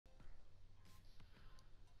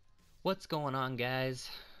What's going on, guys?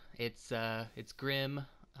 It's Grim.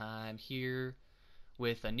 I'm here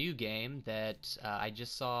with a new game that I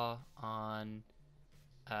just saw on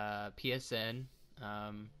PSN.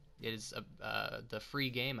 It is the free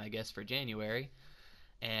game, I guess, for January,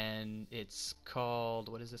 and it's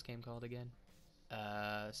called, what is this game called again?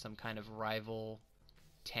 Some kind of rival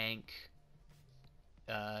tank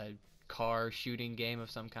uh, car shooting game of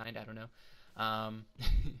some kind. I don't know. Um,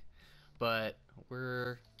 but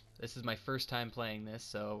this is my first time playing this,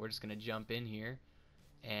 so we're just gonna jump in here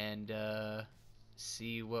and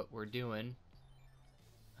see what we're doing.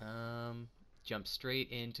 Jump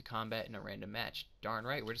straight into combat in a random match. Darn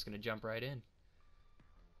right, we're just gonna jump right in.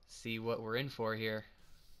 See what we're in for here.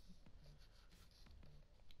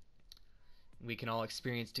 We can all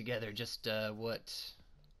experience together just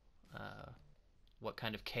what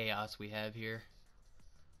kind of chaos we have here.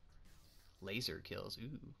 Laser kills.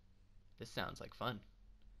 Ooh, this sounds like fun.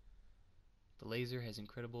 The laser has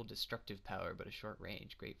incredible destructive power, but a short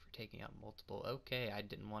range. Great for taking out multiple. Okay, I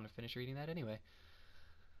didn't want to finish reading that anyway.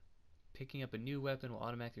 Picking up a new weapon will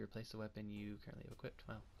automatically replace the weapon you currently have equipped.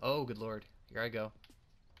 Wow. Oh, good lord. Here I go.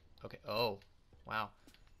 Okay. Oh. Wow.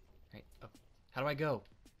 Right. Oh. How do I go?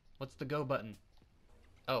 What's the go button?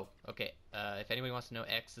 Oh, okay. If anybody wants to know,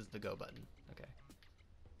 X is the go button. Okay.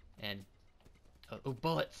 And... oh,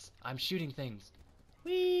 bullets! I'm shooting things!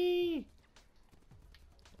 Whee!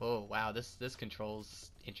 Oh, wow. This controls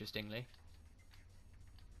interestingly.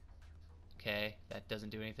 Okay, that doesn't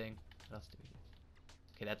do anything. What else do we do?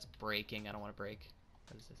 Okay, that's braking. I don't want to brake.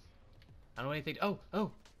 What is this? I don't know anything. Oh,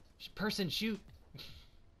 oh! Person, shoot!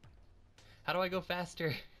 How do I go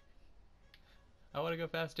faster? I want to go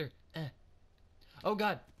faster. Oh,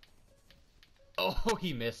 God! Oh,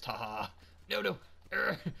 he missed. Haha. No, no.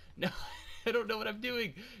 No. I don't know what I'm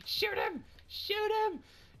doing. Shoot him! Shoot him!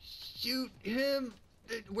 Shoot him!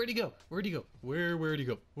 Where'd he go? Where'd he go? Where'd he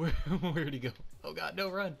go? Where'd he go? Oh, God, no,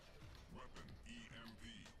 run.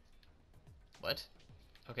 What?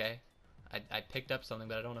 Okay. I picked up something,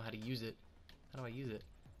 but I don't know how to use it. How do I use it?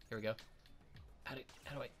 Here we go. How do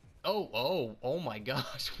I... Oh my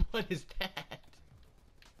gosh. What is that?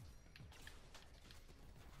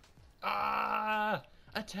 Ah!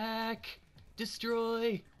 Attack!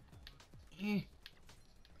 Destroy! Eh.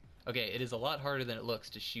 Okay, it is a lot harder than it looks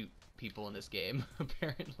to shoot people in this game,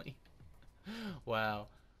 apparently. Wow.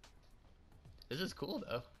 This is cool,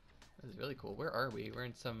 though. This is really cool. Where are we? We're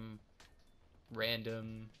in some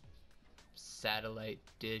random satellite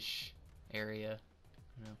dish area.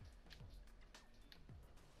 No.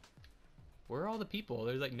 Where are all the people?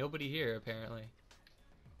 There's like nobody here, apparently.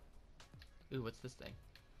 Ooh, what's this thing?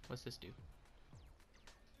 What's this do?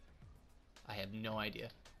 I have no idea.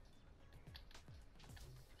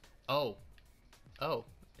 Oh. Oh.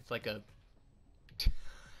 It's like a...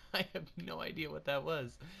 I have no idea what that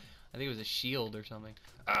was. I think it was a shield or something.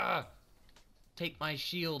 Ah! Take my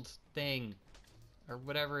shield thing. Or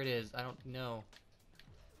whatever it is. I don't know.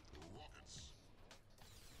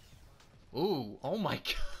 Ooh. Oh my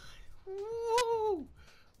god. Woo!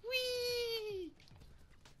 Whee!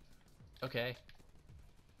 Okay.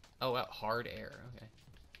 Oh, wow. Hard air. Okay.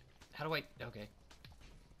 How do I... Okay.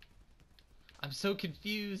 I'm so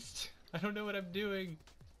confused. I don't know what I'm doing.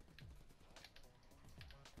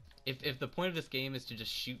 If the point of this game is to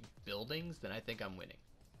just shoot buildings, then I think I'm winning.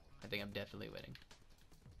 I think I'm definitely winning.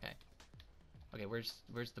 Okay. Okay,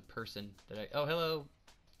 where's the person that I... Oh, hello,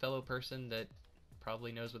 fellow person that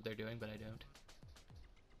probably knows what they're doing, but I don't.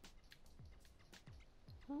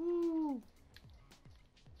 Woo!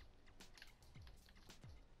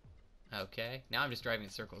 Okay. Now I'm just driving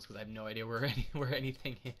in circles because I have no idea where where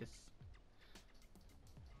anything is.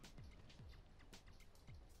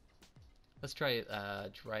 Let's try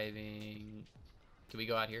driving. Can we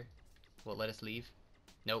go out here? Will it let us leave?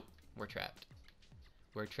 Nope. We're trapped.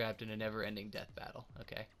 We're trapped in a never-ending death battle.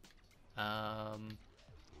 Okay. Oh,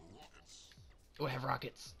 I have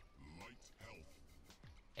rockets.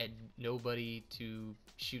 And nobody to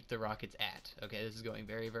shoot the rockets at. Okay, this is going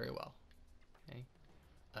very, very well. Okay.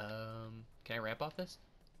 Can I ramp off this?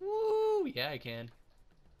 Woo! Yeah, I can.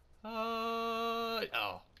 Oh.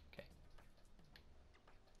 Okay.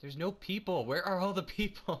 There's no people. Where are all the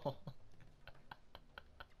people?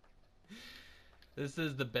 This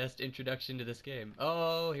is the best introduction to this game.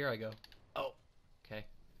 Oh, here I go. Oh. Okay.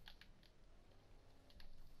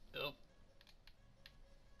 Oh.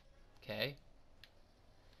 Okay.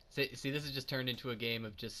 See, this has just turned into a game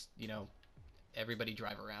of just, you know, everybody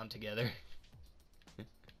drive around together.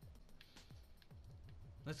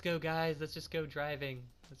 Let's go, guys. Let's just go driving.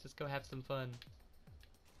 Let's just go have some fun.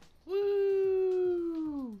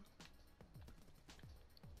 Woo!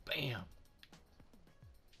 Bam.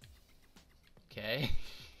 Okay.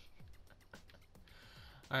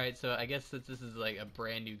 Alright, so I guess since this is like a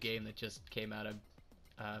brand new game that just came out of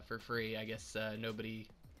for free, I guess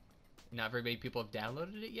not very many people have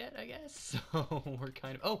downloaded it yet, I guess. So we're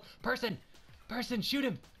kind of... Oh! Person! Person! Shoot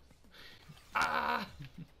him! Ah!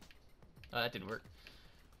 Oh, that didn't work.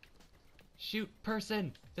 Shoot!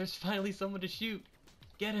 Person! There's finally someone to shoot!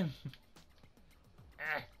 Get him!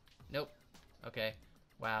 Ah! Nope. Okay.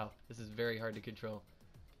 Wow. This is very hard to control.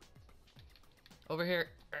 Over here!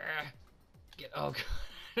 Ah! Get... Oh, God.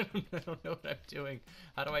 I don't know what I'm doing.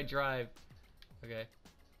 How do I drive? Okay.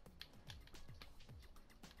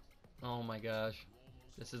 Oh my gosh.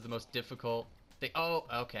 This is the most difficult thing. Oh,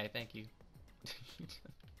 okay, thank you.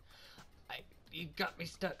 You got me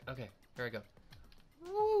stuck. Okay, here I go.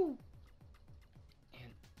 Woo!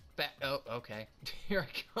 And back. Oh, okay. Here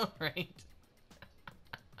I go, right?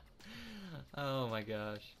 Oh my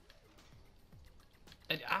gosh.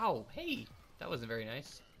 And ow! Hey! That wasn't very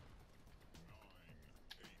nice.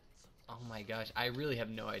 Oh my gosh, I really have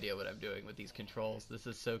no idea what I'm doing with these controls. This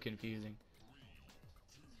is so confusing.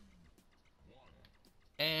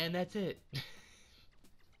 And that's it.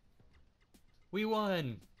 We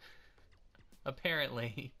won!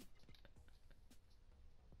 Apparently.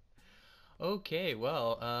 Okay,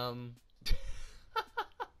 well,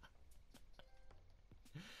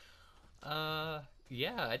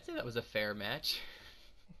 yeah, I'd say that was a fair match.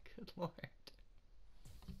 Good lord.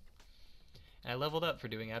 I leveled up for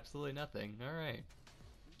doing absolutely nothing. Alright.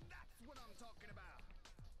 That's what I'm talking about.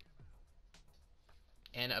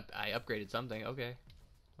 And I upgraded something. Okay.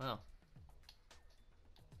 Well.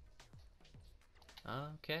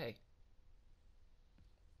 Okay.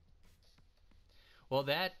 Well,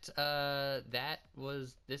 that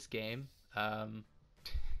was this game.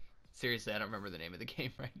 Seriously, I don't remember the name of the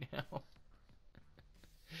game right now.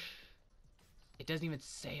 It doesn't even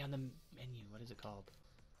say on the menu. What is it called?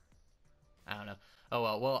 I don't know. Oh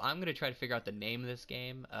well. Well, I'm gonna try to figure out the name of this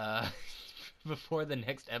game before the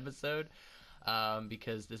next episode,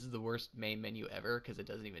 because this is the worst main menu ever because it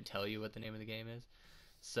doesn't even tell you what the name of the game is.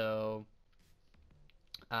 So,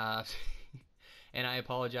 uh, and I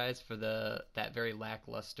apologize for that very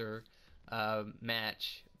lackluster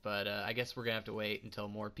match, but I guess we're gonna have to wait until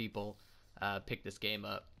more people pick this game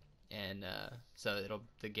up, and so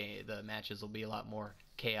the matches will be a lot more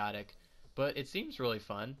chaotic. But it seems really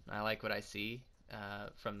fun. I like what I see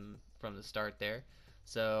from the start there.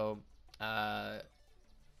 So uh,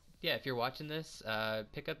 yeah, if you're watching this,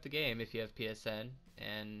 pick up the game if you have PSN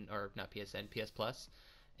or not PSN, PS Plus,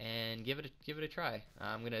 and give it a try.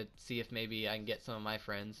 I'm gonna see if maybe I can get some of my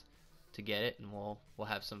friends to get it, and we'll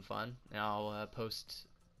have some fun. And I'll post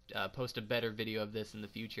a better video of this in the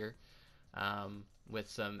future, with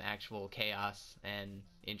some actual chaos and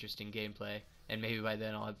interesting gameplay. And maybe by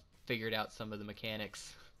then I'll have figured out some of the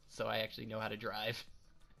mechanics, so I actually know how to drive.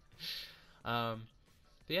 But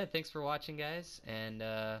yeah, thanks for watching, guys, and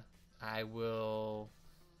I will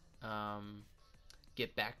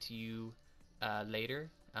get back to you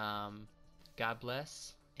later. God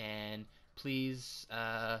bless, and please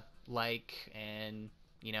like and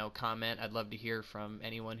comment. I'd love to hear from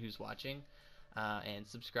anyone who's watching, and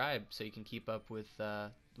subscribe so you can keep up with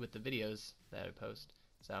the videos that I post.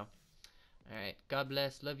 So, all right, God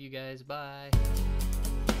bless, love you guys, bye.